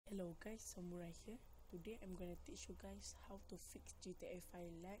Hello guys, Samurai here. Today I'm gonna teach you guys how to fix GTA 5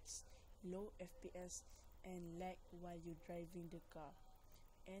 lags, low FPS and lag while you're driving the car.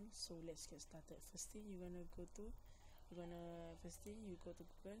 And so let's get started. First thing you go to Google,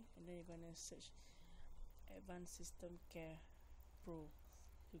 and then you're gonna search Advanced System Care Pro.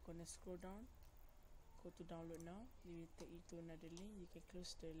 You're gonna scroll down, go to download now. It will take you to another link. You can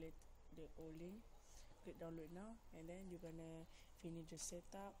close the old link, click download now, and then you're gonna finish the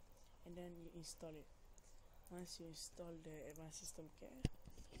setup and then you install it. Once you install the Advanced System Care,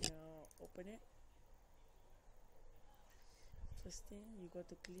 open it. First thing, you go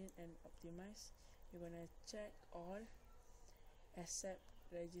to clean and optimize. You're gonna check all except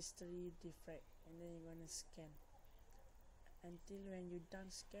registry defect, and then you're gonna scan until when you done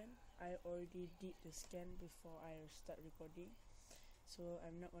scan. I already did the scan before I start recording, so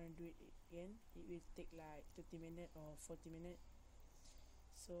I'm not gonna do it again. It will take like 30 minutes or 40 minutes.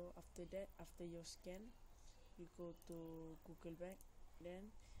 So after that, after your scan, you go to Google back, then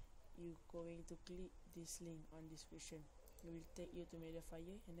you going to click this link on description. It will take you to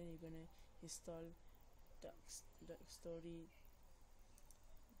Mediafire, and then you're gonna install DxStory.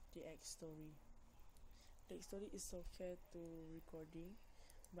 DxStory is software to recording,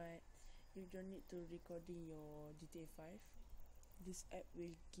 but you don't need to recording your GTA 5. This app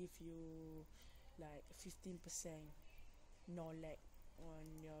will give you like 15% no lag on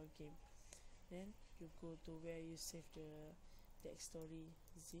your game. Then you go to where you save the DxStory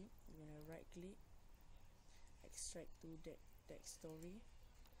zip. You're gonna right click, extract to DxStory,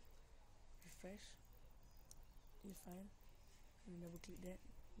 refresh the file, and double click that.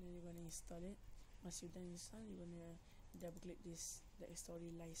 Then you're gonna install it. Once you done install, you're gonna double click this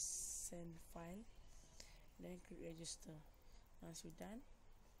DxStory license file, then click register. Once you're done,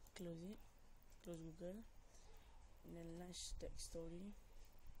 close it, close Google, and then launch DxStory.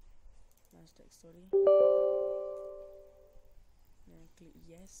 Then click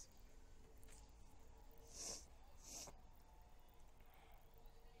yes.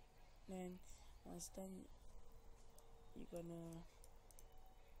 Then once done, you're gonna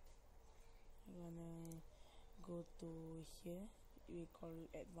go to here. We call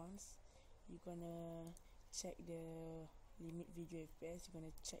it advanced. You're gonna check the limit video FPS. You're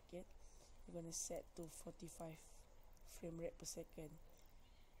gonna check it. You're gonna set to 45 frame rate per second,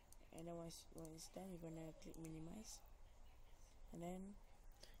 and then once it's done, you're gonna click minimize, and then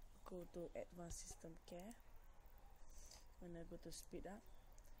go to Advanced System Care. Gonna go to speed up,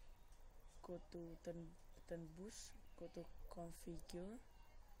 go to turn boost, go to configure,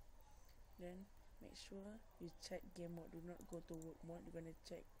 then make sure you check game mode. Do not go to work mode. You're gonna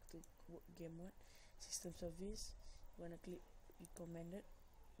check to work game mode. System service, you're gonna click recommended.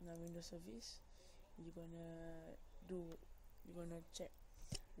 Now Windows service, you're gonna check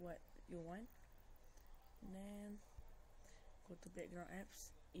what you want, and then go to background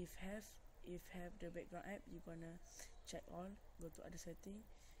apps. If have the background app, you're gonna check all. Go to other setting,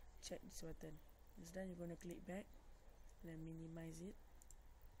 check this button. It's done, you're gonna click back and then minimize it.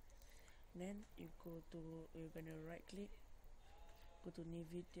 Then you're gonna right click, go to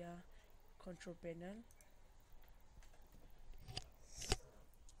NVIDIA control panel,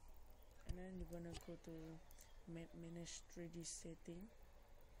 and then you're gonna go to manage 3D setting.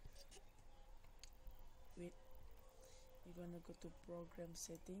 Wait, you're gonna go to program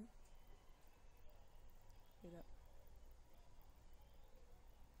setting. Wait up.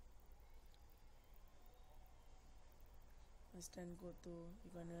 Once done,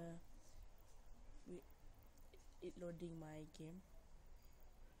 you're gonna wait it loading my game.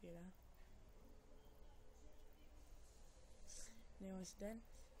 Wait up. Then once done,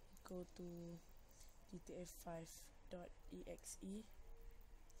 go to GTA5.exe.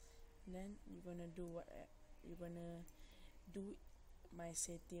 Then you're gonna do my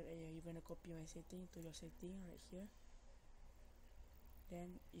setting right here. You're gonna copy my setting to your setting right here.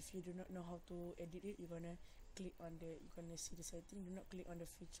 Then if you do not know how to edit it, you're gonna see the setting. Do not click on the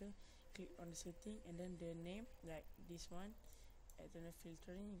feature, click on the setting, and then the name, like this one, external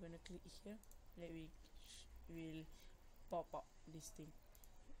filtering. You're gonna click here, like we will pop up this thing.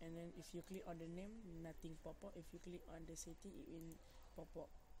 And then if you click on the name, nothing pop up. If you click on the setting, it will pop up.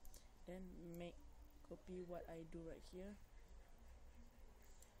 Then copy what I do right here.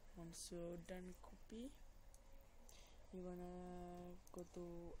 Once you're done copy, you're gonna go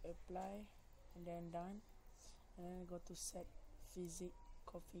to apply and then done, and then go to set physics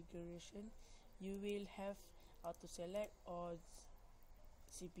configuration. You will have auto select or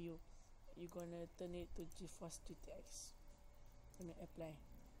CPU. You're gonna turn it to GeForce GTX. Gonna apply.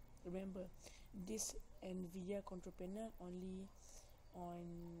 Remember, this NVIDIA control panel only on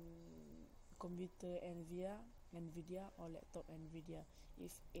computer Nvidia or laptop Nvidia.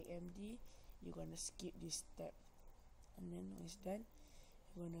 If AMD, you're gonna skip this step. And then when it's done,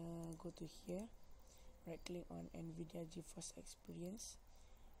 you're gonna go to here, right click on Nvidia GeForce Experience.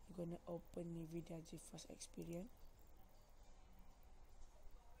 You're gonna open Nvidia GeForce Experience.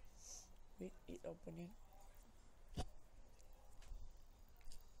 Wait, it opening.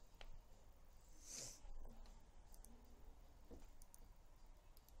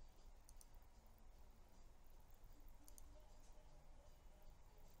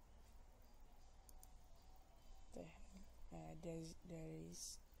 There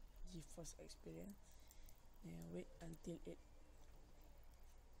is GeForce Experience. Wait until it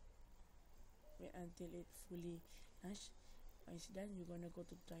fully launch. When it's done, you're gonna go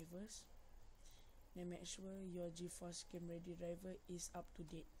to drivers. Then make sure your GeForce Game Ready driver is up to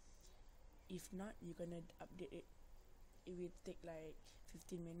date. If not, you're gonna update it. It will take like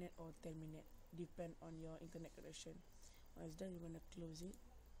 15 minutes or 10 minutes, depend on your internet connection. When it's done, you're gonna close it.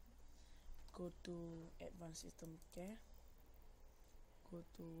 Go to Advanced System Care. Go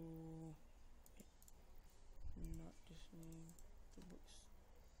to not this name, the books.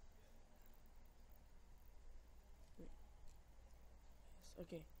 Wait.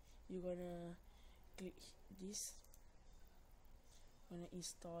 Okay, you're gonna click this. Gonna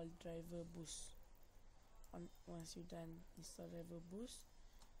install driver boost. Once you done install driver boost,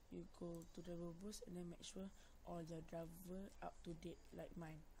 you go to driver boost and then make sure all your driver up to date like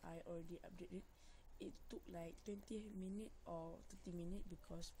mine. I already updated. It took like 20 minutes or 30 minutes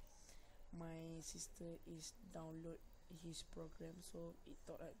because my sister is download his program, so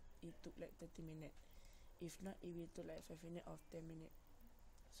it took like 30 minutes. If not, it will take like 5 minutes or 10 minutes.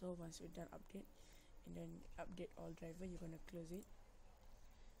 So once you're done update and then update all driver, you're gonna close it.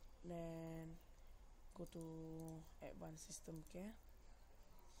 Then go to Advanced System Care.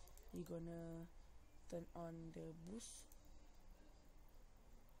 You're gonna turn on the boost.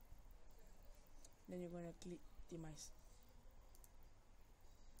 Then you're gonna click optimize.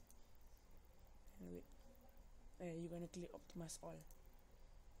 And wait, you're gonna click optimize all.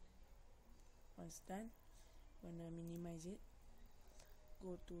 Once done, gonna minimize it.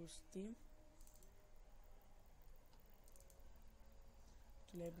 Go to Steam,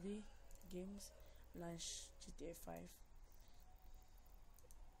 to library, games, launch GTA 5.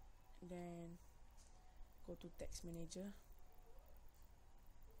 Then go to text manager.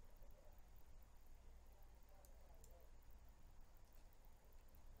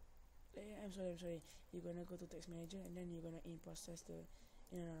 I'm sorry. You're gonna go to text manager and then you're gonna in process the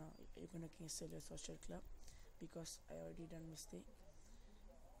no. You're gonna cancel the social club because I already done mistake.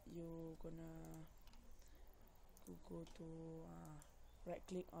 You're gonna go to right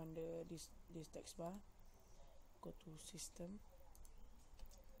click on this text bar. Go to system,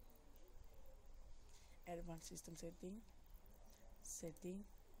 advanced system setting.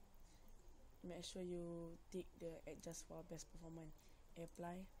 Make sure you tick the adjust for best performance.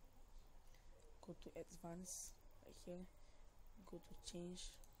 Apply. Go to advanced right here. Go to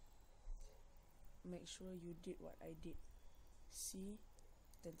change. Make sure you did what I did. C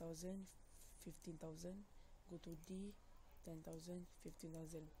 10,000, 15,000. Go to D 10,000,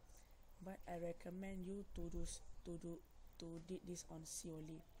 15,000. But I recommend you to did this on C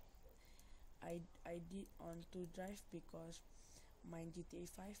only. I did on 2 drive because my GTA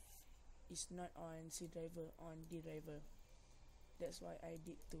 5 is not on C driver, on D driver. That's why I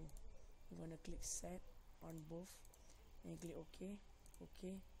did 2. You're gonna click set on both and click OK.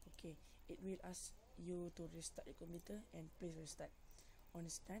 It will ask you to restart your computer and please restart. On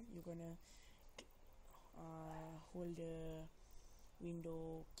start, you're gonna hold the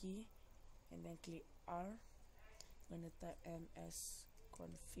window key and then click R. Gonna type ms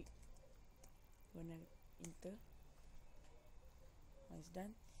config. Gonna enter. Once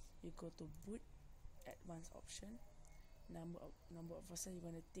done, you go to boot, advanced option, number of percent. You're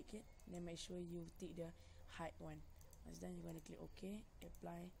gonna tick it. Then make sure you tick the hide one. Once done, you're gonna click OK,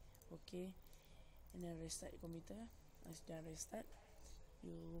 apply, OK, and then restart your computer. Once done restart,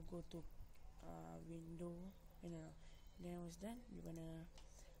 you go to window. Then once done, you're gonna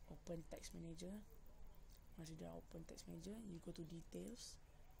open text manager. Once you done open text manager, you go to details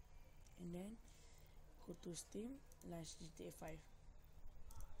and then go to Steam, launch GTA 5.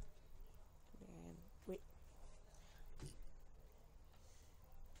 Then wait.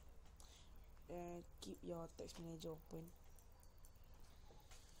 Keep your text manager open.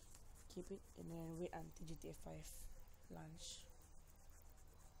 Keep it and then wait until GTA 5 launch.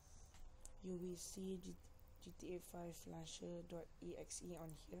 You will see GTA 5 launcher.exe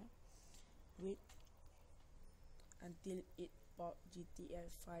on here. Wait until it pop GTA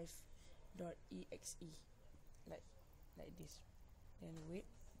 5 .exe, like this. Then wait.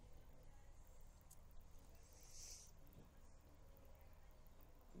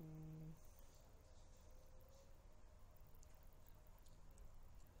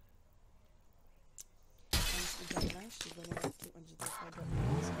 Once you done launch, you're gonna click on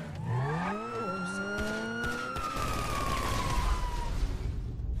GTA5.exe.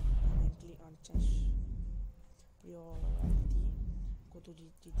 Change priority, go to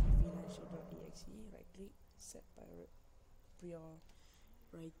gtvlauncher.exe, right click, set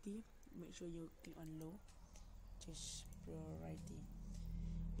priority, make sure you click on low, change priority,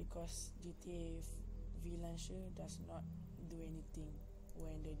 because GTA V launcher does not do anything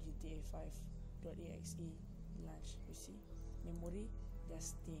when the GTA 5.exe launch. You see, memory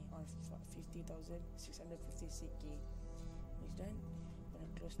just stay on 50,656k. It's done. I'm gonna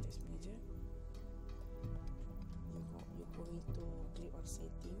close text manager. You're going to click on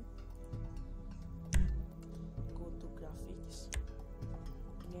setting, go to graphics,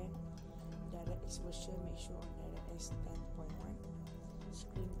 then DirectX version, make sure on DirectX 10.1,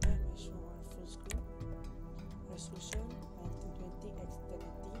 screen time, make sure on full screen, resolution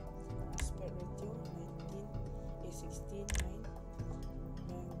 1920x1080, aspect ratio 19:16:9,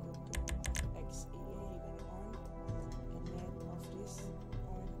 then go to XAA, you're gonna on, and then off this,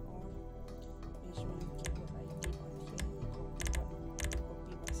 on, make sure you keep what I did on here, you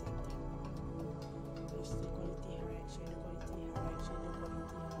copy my setting, there's the quality high, shadow quality high,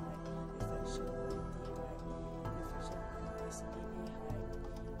 reflection quality high, reflection SAA high,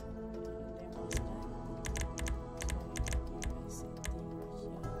 and then once done, so I copy my setting right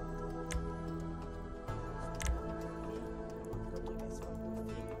here, go to S1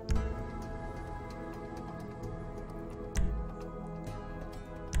 config,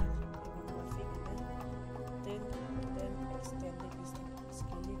 then extended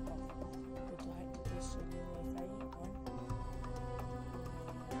scaling off, go to high definition Wi-Fi on,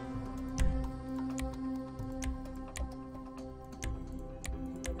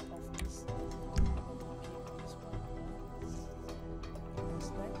 you're gonna off this, you're gonna click on this one, once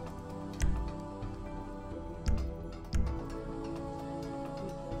done, please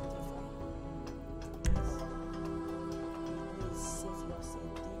save your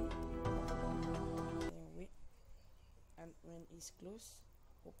setting, then wait, and when it's closed,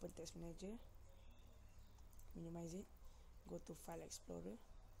 open text manager, minimize it, go to file explorer,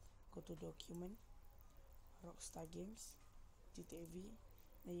 go to document, Rockstar Games, GTA V,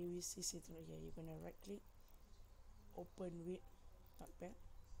 then you will see setting right here. You're gonna right click, open with notepad,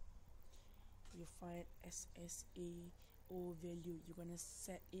 you find SSAO value, you're gonna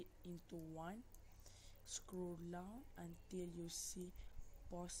set it into 1, scroll down until you see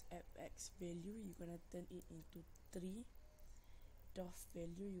post fx value, you're gonna turn it into 3, DOF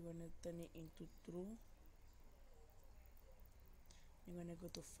value, you're gonna turn it into true, you're gonna go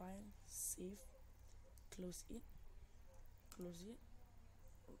to file, save, close it,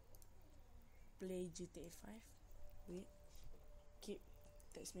 play GTA 5, wait, keep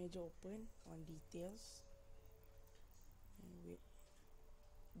text manager open on details, and wait,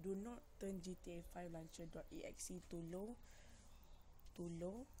 do not turn GTA 5 launcher.exe too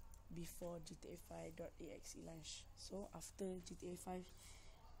low before GTA 5.exe launch. So after GTA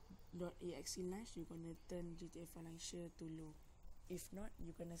 5.exe launch, you're gonna turn GTA 5 launcher to low. If not,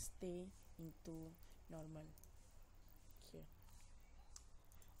 you're gonna stay into normal. Here,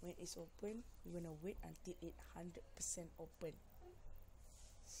 when it's open, you're gonna wait until it 100% open.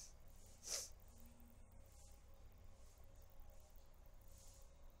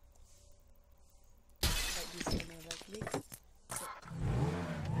 Like this, you're gonna right click,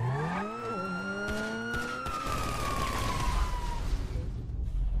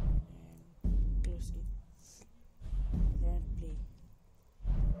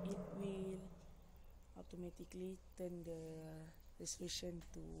 automatically turn the resolution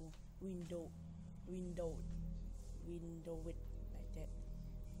to windowed like that.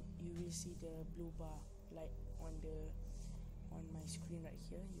 You will see the blue bar like on my screen right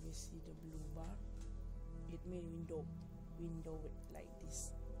here. You will see the blue bar. It means windowed like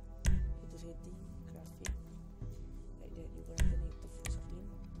this. Go to setting, graphic, like that. You're gonna turn it to full screen,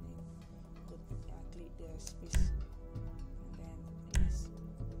 and then go click the space, and then yes.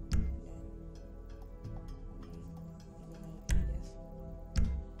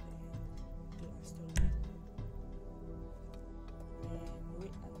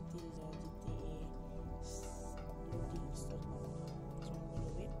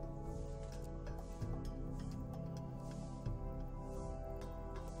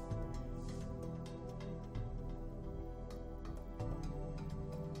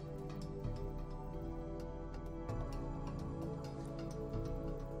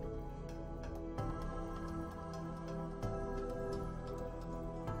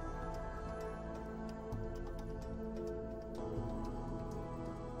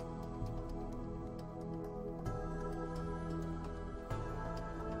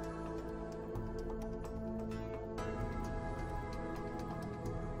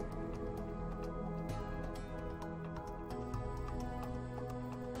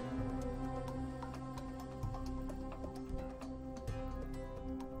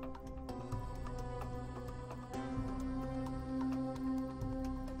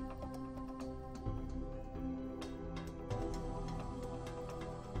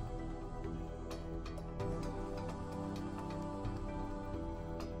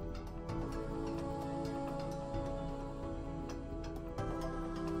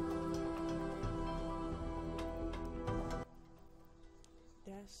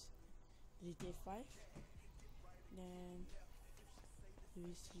 GTA 5. Then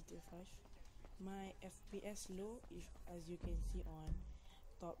use GTA 5. My FPS low, if as you can see on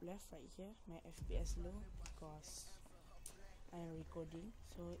top left right here, my FPS low because I am recording.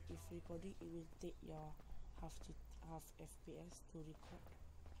 So if recording, it will take your half FPS to record.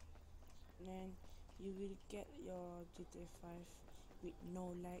 Then you will get your GTA 5 with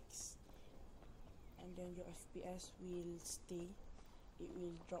no lags, and then your FPS will stay. It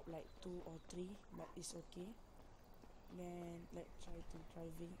will drop like 2 or 3, but it's okay. Then let's try to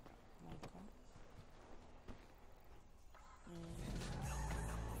driving my car.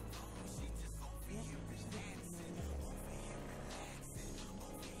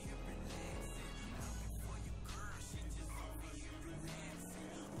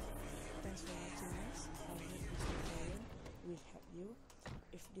 Thanks for watching this. I hope this tutorial will help you.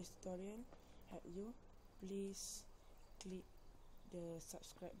 If this tutorial help you, please click the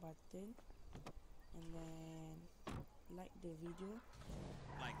subscribe button and then like the video.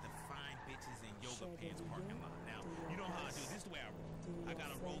 Like the fine bitches in yoga pants parking lot. Now, you know how I do. This is the way I roll. I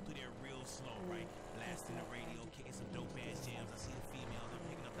gotta roll through there real slow, right? Blasting the radio, kicking some dope ass jams. I see the females, I'm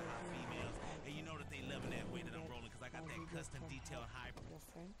picking up the hot females. And you know that they loving that way that I'm rolling because I got that custom detailed high.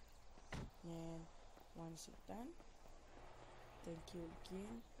 And once it's done, thank you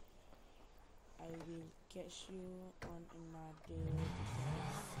again. I will catch you on another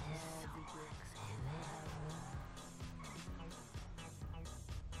video.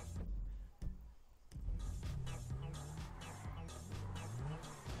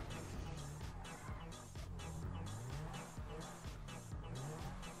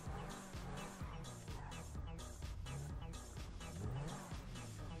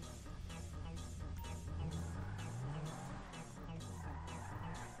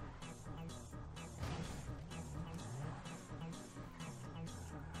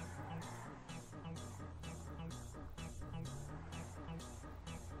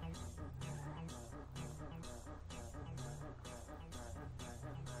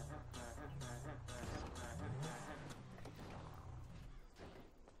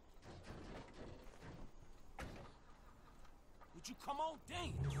 Would you come on?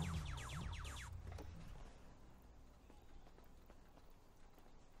 Dang!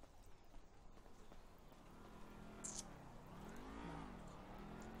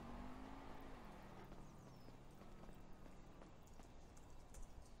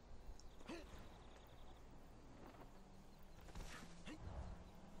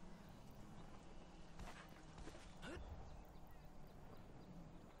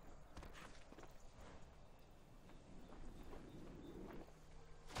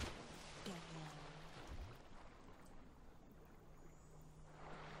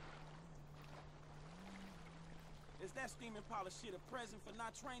 Is that steaming pile of shit a present for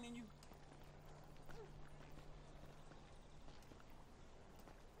not training you?